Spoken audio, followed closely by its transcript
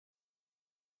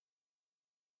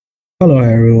Hello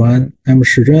everyone, I'm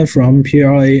Zhen from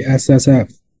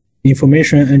PLASSF,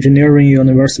 Information Engineering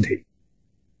University.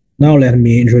 Now let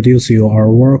me introduce you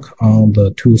our work on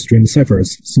the two stream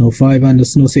ciphers, Snow 5 and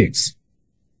Snow 6.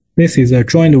 This is a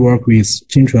joint work with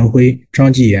Chenhui,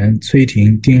 Zhang,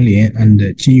 Ting, Ting, and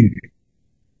Jiyan.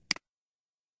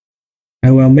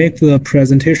 I will make the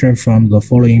presentation from the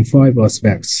following 5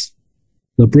 aspects: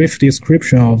 the brief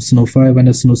description of Snow 5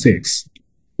 and Snow 6,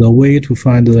 the way to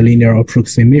find the linear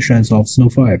approximations of Snow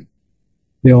 5,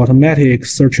 the automatic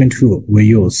searching tool we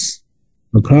use,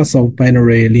 a class of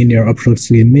binary linear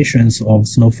approximations of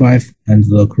Snow 5, and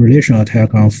the correlation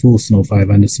attack on full Snow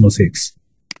 5 and Snow 6.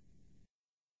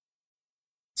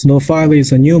 Snow 5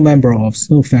 is a new member of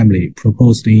Snow family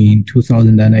proposed in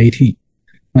 2018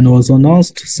 and was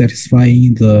announced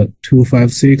satisfying the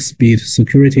 256-bit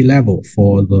security level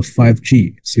for the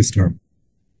 5G system.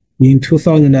 In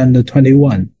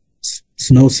 2021,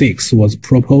 Snow 6 was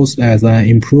proposed as an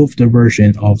improved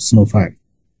version of Snow 5.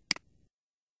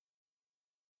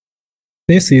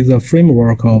 This is the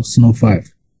framework of Snow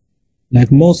 5.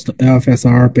 Like most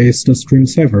LFSR-based stream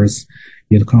ciphers,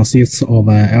 it consists of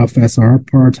an LFSR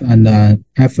part and an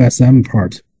FSM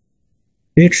part.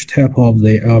 Each type of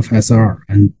the LFSR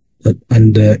and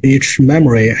each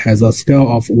memory has a scale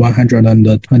of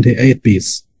 128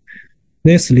 bits.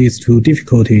 This leads to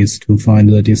difficulties to find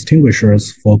the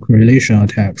distinguishers for correlation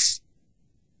attacks.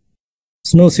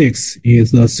 Snow 6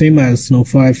 is the same as Snow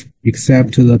 5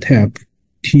 except the type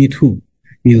T2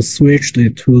 is switched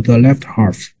to the left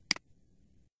half.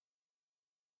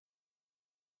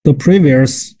 The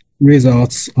previous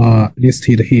results are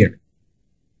listed here.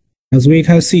 As we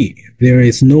can see, there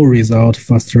is no result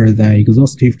faster than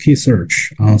exhaustive key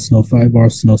search on Snow 5 or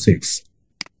Snow 6.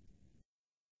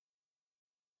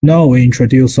 Now we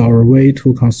introduce our way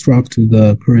to construct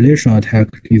the correlation attack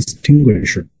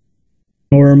distinguisher.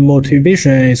 Our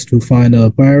motivation is to find a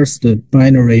biased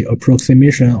binary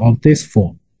approximation of this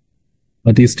form.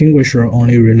 A distinguisher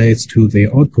only relates to the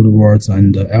output words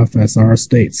and the LFSR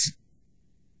states.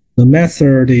 The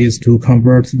method is to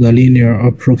convert the linear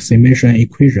approximation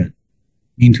equation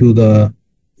into the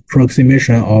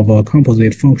approximation of a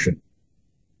composite function.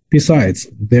 Besides,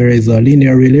 there is a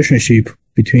linear relationship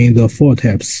between the 4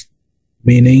 types,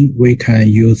 meaning we can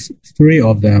use 3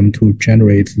 of them to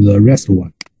generate the rest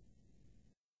one.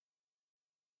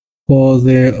 For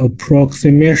the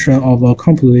approximation of a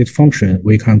composite function,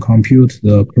 we can compute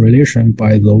the correlation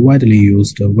by the widely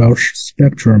used Welsh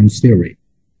spectrum theory.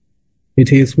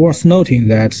 It is worth noting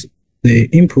that the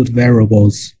input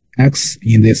variables x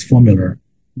in this formula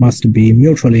must be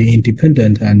mutually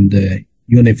independent and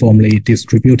uniformly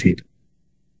distributed.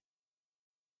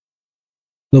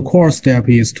 The core step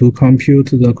is to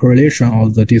compute the correlation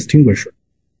of the distinguisher.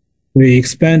 We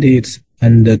expand it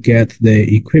and get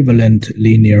the equivalent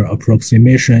linear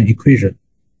approximation equation,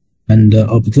 and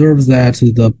observe that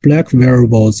the black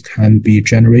variables can be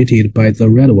generated by the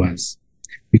red ones,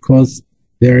 because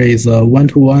there is a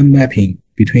one-to-one mapping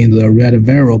between the red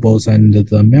variables and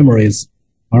the memories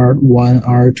R1,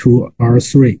 R2,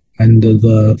 R3, and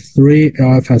the 3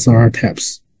 LFSR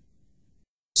types.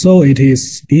 So it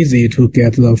is easy to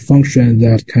get the function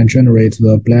that can generate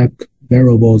the black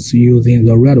variables using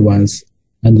the red ones,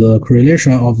 and the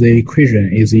correlation of the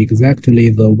equation is exactly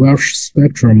the Welsh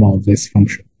spectrum of this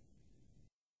function.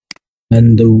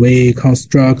 And we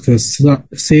construct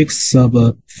 6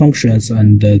 sub-functions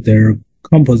and their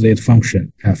composite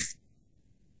function f.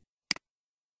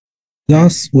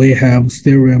 Thus, we have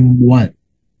theorem 1.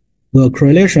 The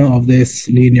correlation of this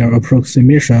linear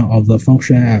approximation of the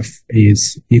function f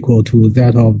is equal to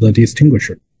that of the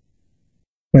distinguisher.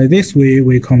 By this way,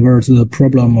 we convert the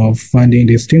problem of finding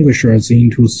distinguishers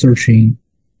into searching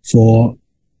for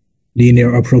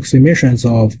linear approximations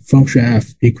of function f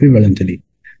equivalently,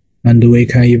 and we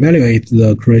can evaluate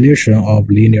the correlation of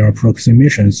linear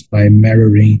approximations by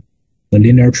measuring the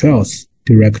linear trails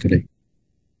directly.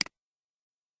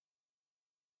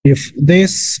 If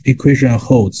this equation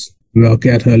holds, we'll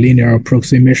get a linear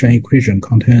approximation equation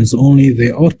contains only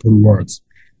the output words,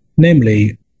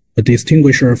 namely a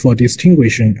distinguisher for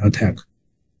distinguishing attack.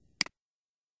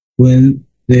 When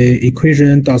the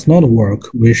equation does not work,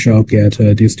 we shall get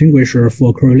a distinguisher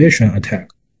for correlation attack.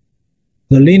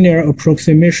 The linear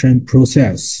approximation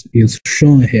process is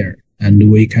shown here,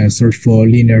 and we can search for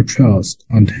linear trails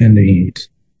contained in it.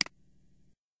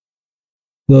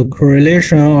 The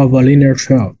correlation of a linear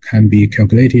trail can be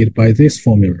calculated by this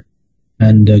formula,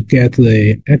 and get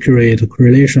the accurate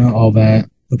correlation of an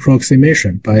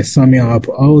approximation by summing up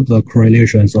all the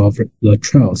correlations of the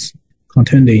trails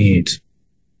contained in it.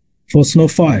 For Snow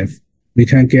 5, we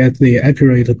can get the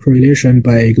accurate correlation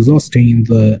by exhausting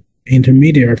the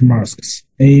intermediate masks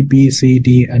A, B, C,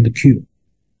 D, and Q.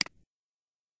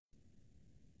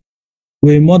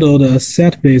 We modeled a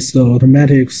set-based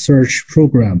automatic search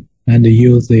program and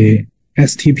use the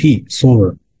STP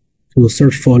solver to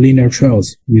search for linear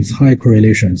trails with high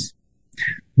correlations.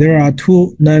 There are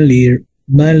two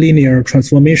nonlinear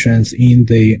transformations in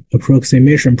the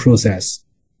approximation process,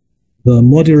 the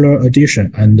modular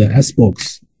addition and the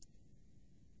S-box.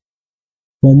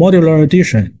 For modular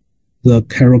addition, the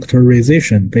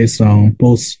characterization based on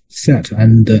both set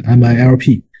and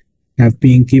MILP have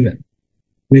been given.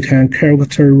 We can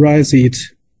characterize it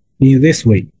in this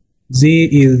way. Z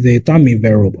is the dummy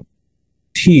variable.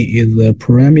 T is the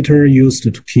parameter used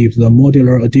to keep the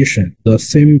modular addition the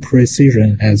same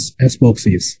precision as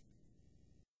S-boxes.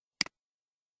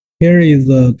 Here is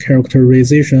the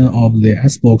characterization of the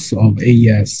S-box of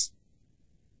AES.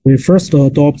 We first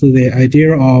adopt the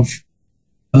idea of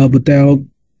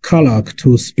Abdel-Khalak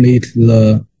to split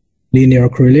the linear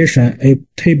correlation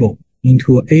table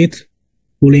into 8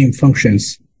 Boolean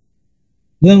functions.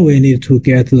 Then we need to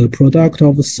get the product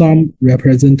of some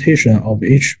representation of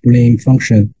each Boolean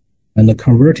function and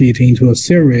convert it into a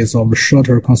series of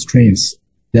shorter constraints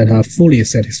that are fully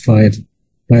satisfied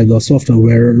by the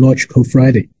software logical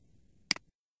Friday.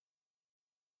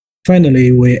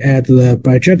 Finally, we add the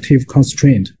bijective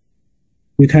constraint.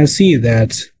 We can see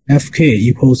that Fk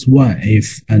equals 1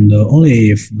 if and only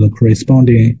if the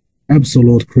corresponding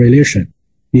absolute correlation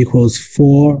equals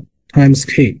 4 times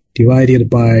k divided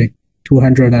by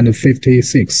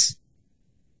 256.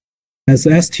 As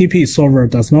STP solver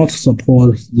does not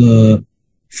support the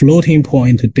floating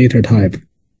point data type,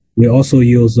 we also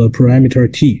use the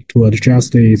parameter t to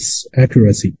adjust its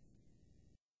accuracy.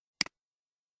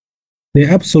 The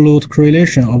absolute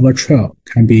correlation of a trail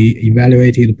can be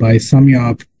evaluated by summing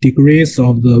up degrees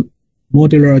of the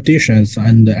modular additions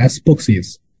and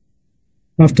S-boxes.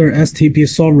 After STP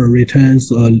solver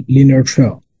returns a linear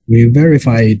trail, we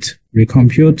verify it,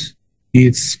 recompute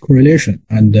its correlation,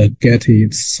 and get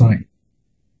its sign.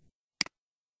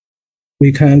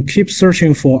 We can keep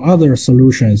searching for other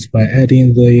solutions by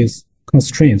adding these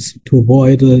constraints to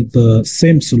avoid the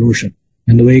same solution,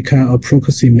 and we can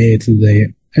approximate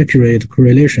the accurate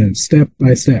correlation step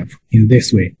by step in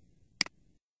this way.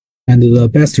 And the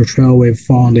best trail we've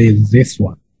found is this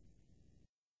one.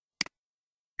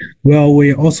 Well,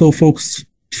 we also focus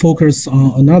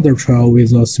on another trail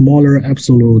with a smaller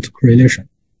absolute correlation.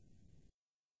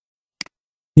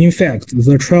 In fact,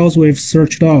 the trails we've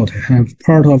searched out have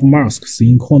part of masks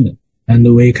in common,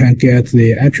 and we can get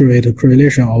the accurate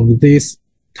correlation of this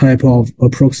type of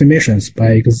approximations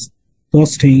by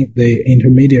exhausting the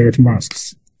intermediate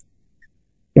masks.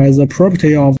 By the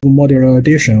property of modular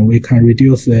addition, we can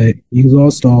reduce the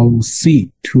exhaust of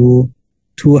C to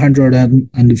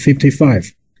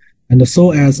 255, and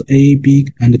so as A, B,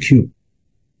 and Q.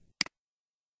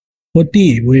 For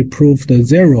D, we proved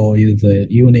 0 is the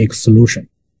unique solution.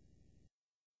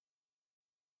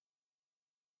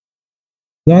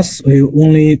 Thus, we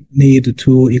only need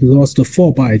to exhaust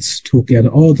 4 bytes to get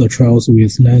all the trails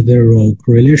with non-zero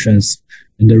correlations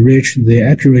and reach the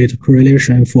accurate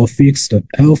correlation for fixed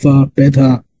alpha,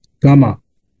 beta, gamma,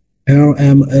 L,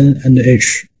 M, N, and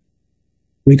H.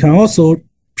 We can also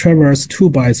traverse 2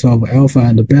 bytes of alpha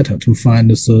and beta to find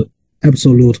the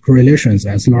absolute correlations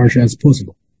as large as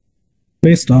possible.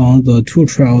 Based on the 2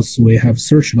 trails we have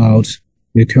searched out,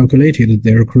 we calculated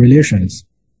their correlations.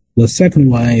 The second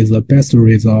one is the best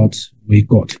result we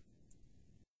got.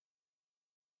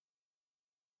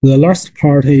 The last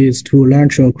part is to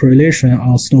launch a correlation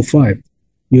on Snow 5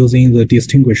 using the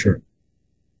distinguisher.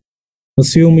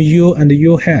 Assume U and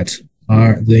U hat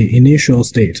are the initial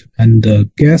state and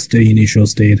guess the initial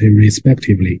state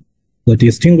respectively. The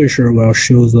distinguisher will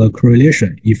show the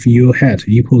correlation if U hat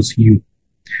equals U.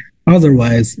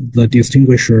 Otherwise, the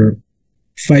distinguisher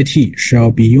phi t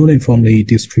shall be uniformly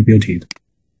distributed.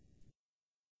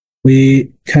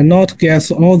 We cannot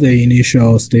guess all the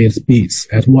initial state bits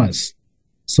at once,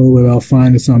 so we will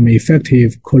find some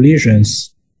effective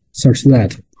collisions such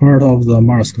that part of the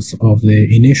masks of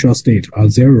the initial state are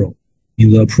 0 in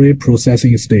the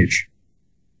pre-processing stage.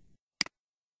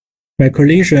 By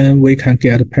collision, we can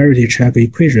get parity check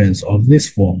equations of this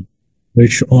form,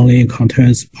 which only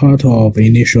contains part of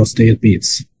initial state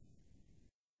bits.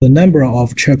 The number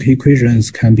of check equations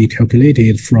can be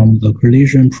calculated from the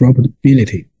collision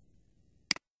probability.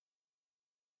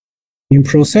 In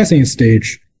processing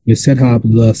stage, we set up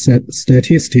the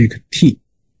statistic T.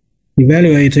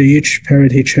 Evaluate each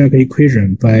parity check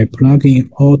equation by plugging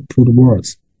output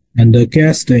words and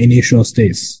guess the initial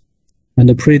states,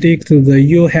 and predict the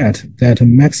U hat that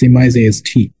maximizes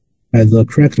T as the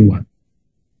correct one.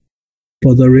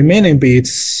 For the remaining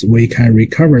bits, we can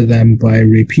recover them by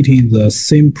repeating the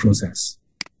same process.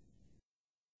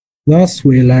 Thus,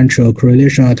 we launch a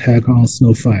correlation attack on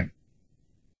Snow 5.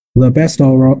 To the best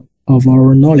of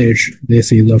our knowledge,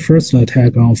 this is the first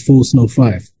attack on full Snow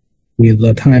 5, with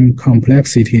the time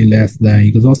complexity less than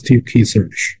exhaustive key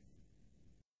search.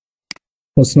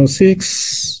 For Snow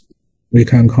 6, we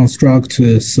can construct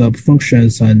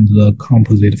sub-functions and the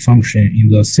composite function in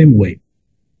the same way.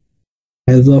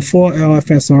 As the four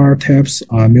LFSR types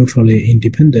are mutually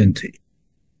independent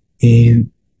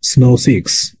in Snow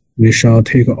 6, we shall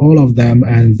take all of them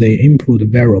as the input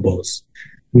variables,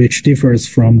 which differs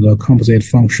from the composite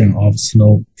function of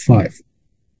Snow 5.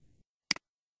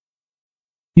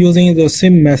 Using the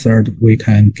same method, we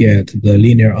can get the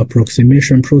linear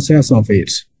approximation process of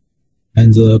it,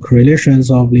 and the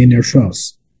correlations of linear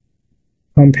trails.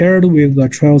 Compared with the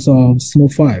trails of Snow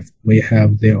 5, we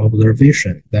have the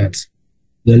observation that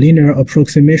the linear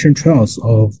approximation trails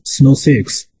of Snow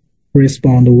 6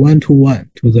 correspond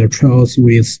 1-to-1 to the trails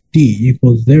with d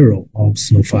equals 0 of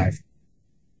Snow 5.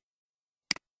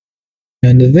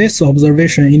 And this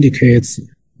observation indicates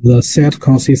the set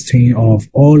consisting of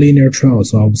all linear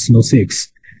trails of Snow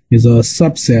 6 is a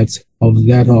subset of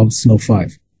that of Snow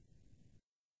 5.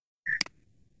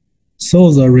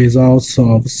 So the results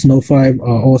of Snow 5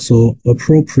 are also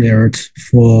appropriate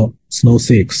for Snow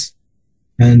 6,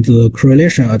 and the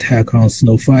correlation attack on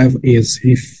Snow 5 is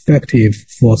effective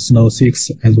for Snow 6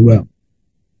 as well.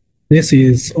 This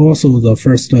is also the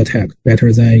first attack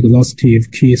better than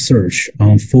exhaustive key search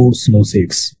on full Snow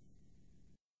 6.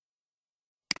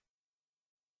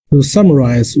 To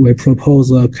summarize, we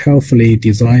propose a carefully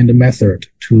designed method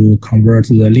to convert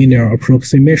the linear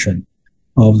approximation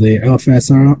of the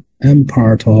LFSR-M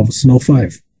part of Snow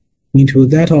 5 into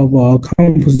that of a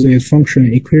composite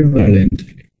function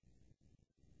equivalently.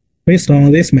 Based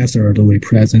on this method, we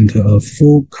present a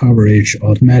full coverage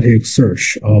automatic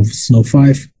search of Snow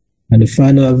 5 and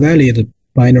find a valid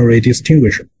binary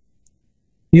distinguisher.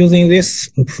 Using this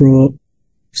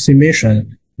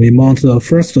approximation, we mount the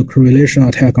first correlation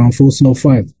attack on full Snow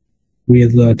 5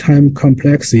 with the time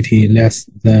complexity less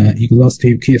than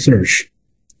exhaustive key search,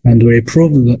 and we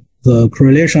prove that the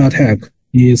correlation attack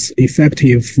is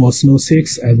effective for Snow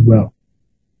 6 as well.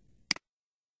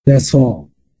 That's all.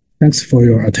 Thanks for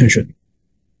your attention.